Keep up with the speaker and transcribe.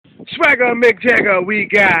Swagger McJaGa, we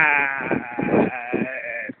got.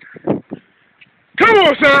 Come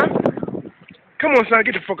on, son. Come on, son.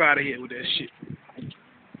 Get the fuck out of here with that shit.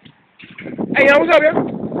 Hey, yo, what's up, yo?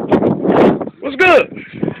 What's good?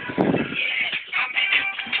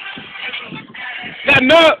 Got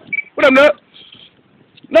Nub. What up, Nub?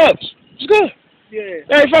 Nubs. What's good? Yeah.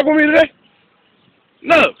 You ain't fuck with me today?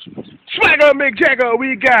 Nubs. Swagger McJaGa,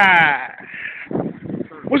 we got.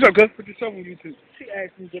 What's up, cuz? Put this up on YouTube. She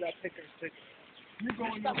asked me, did I take her sticker? You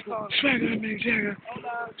going to Swagger McJaGa.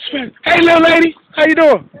 Swagger. Hey, little lady. How you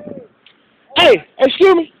doing? Hey,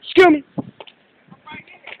 excuse me.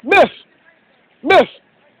 Miss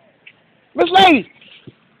lady.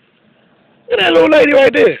 Look at that little lady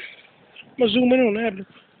right there. I'm gonna zoom in on that. Look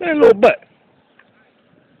at that little butt.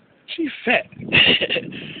 She fat.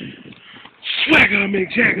 Swagger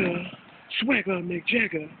McJaGa. Swagger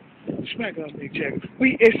McJaGa. Swagger McJaGa.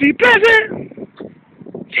 We SHE present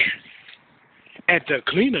at the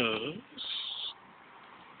cleaners.